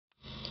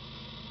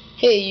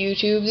Hey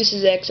YouTube, this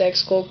is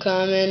XX Cold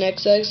Comment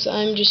XX.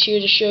 I'm just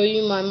here to show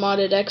you my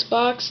modded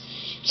Xbox.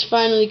 It's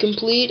finally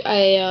complete.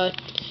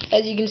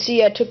 As you can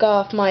see, I took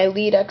off my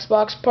Elite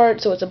Xbox part,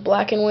 so it's a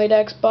black and white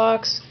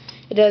Xbox.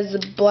 It has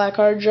the black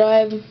hard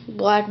drive,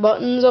 black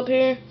buttons up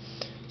here.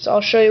 So I'll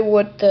show you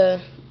what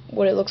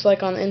it looks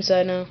like on the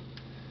inside now.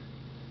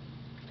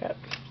 Okay.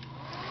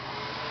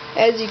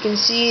 As you can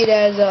see, it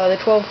has the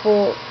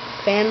 12-volt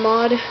fan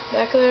mod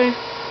back there.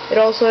 It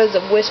also has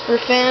a Whisper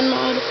fan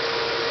mod.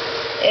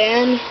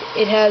 And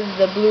it has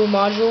the blue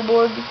module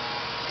board,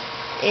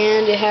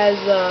 and it has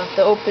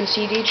the open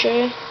CD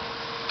tray,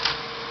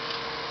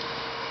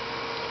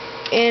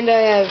 and I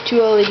have two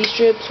LED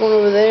strips, one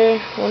over there,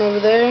 one over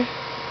there.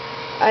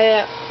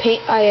 I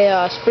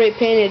spray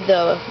painted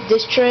the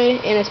disc tray,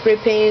 and I spray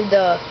painted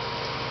the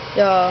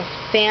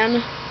fan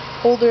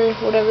holder,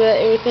 whatever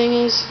that everything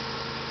is.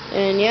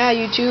 And yeah,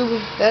 YouTube,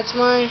 that's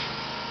my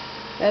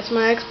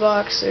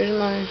Xbox. There's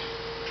my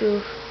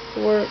proof.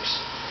 It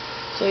works.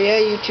 So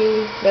yeah,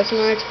 YouTube, that's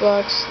my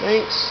Xbox.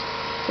 Thanks.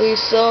 Please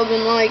sub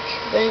and like.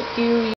 Thank you.